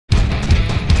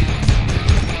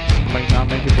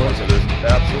Thank you, boys. So there's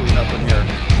absolutely nothing here.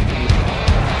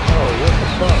 Oh, what the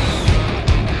fuck?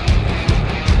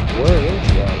 Where is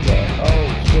that guy? Oh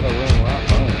shit, I ran right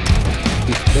by him.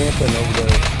 He's camping over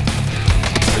there.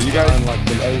 Are you guys like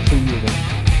some AC unit?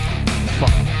 Fuck.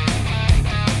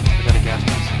 I got a gas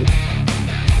mask.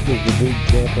 There's a big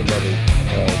camping that is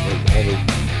all the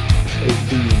AC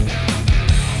units.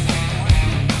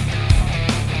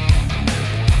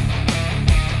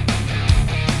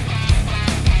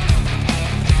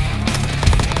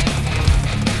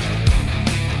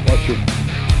 Watch it.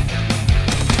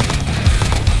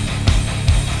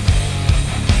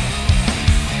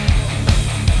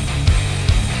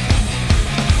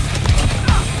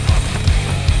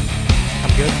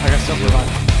 I'm good. I got stuff for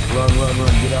mine. Run,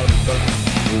 get out of the circle.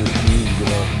 You need to get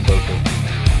out of the circle.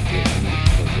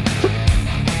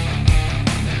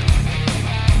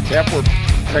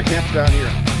 camp down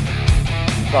here.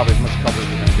 Probably as much cover as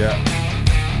we're gonna get.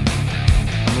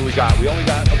 How many we got? We only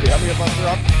got, okay, how many of us are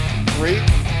up? 3?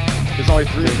 There's only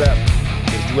 3 of them.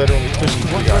 There's literally There's only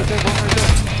 3 one guys. right there, one right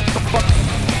there. What the fuck?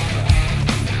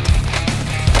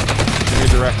 Give me a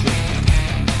direction.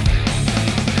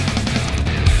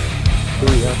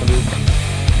 300.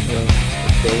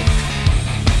 Okay.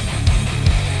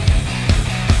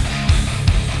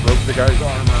 Broke the guy's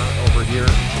armor over here.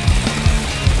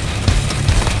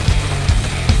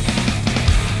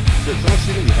 Did someone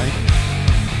see me behind?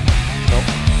 Nope.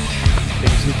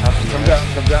 Come down,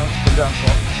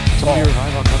 Paul. Somebody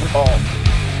revive, I'll cover.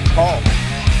 Paul.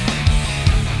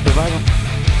 Revive him.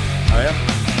 I am.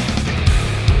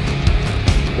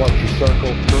 Watch your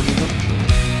circle.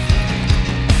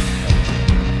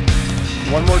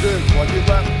 One more dude. One dude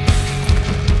left.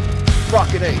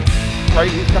 Fucking 8. Right,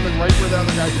 he's coming right where the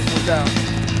other guy just went down.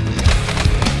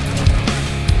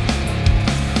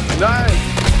 Nice.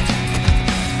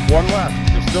 One left.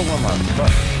 There's still one left.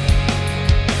 Fuck.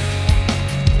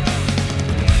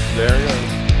 There he goes.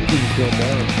 He's still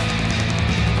down.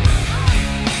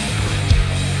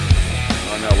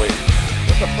 Oh no, wait.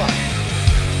 What the fuck?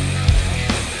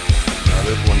 No,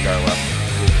 there's one guy left.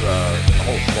 There's a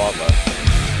whole squad left.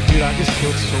 Dude, I just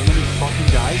killed so many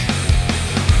fucking guys.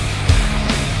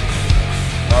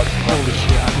 Holy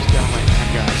shit, I just down like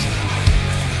 10 guys.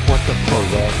 What the fuck?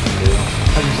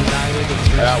 I just annihilated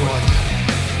 3 That was squads.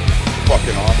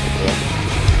 fucking awesome, bro.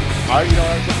 I was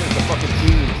looking at the fucking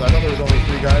teams. I know there was only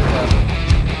 3 guys left.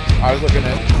 I was looking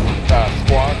at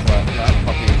squads left, not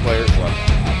fucking players left.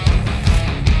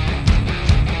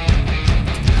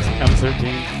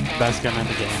 M13, best gun in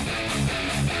the game.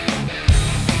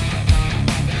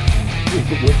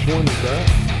 Which one is that?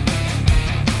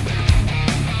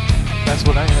 That's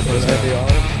what I had. What heavy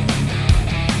arm?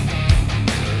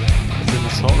 It's an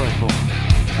assault rifle.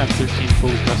 M13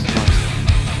 fully customized.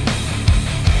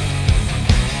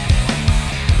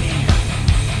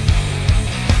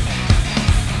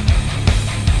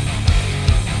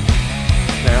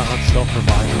 Yeah, let's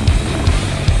self-revive.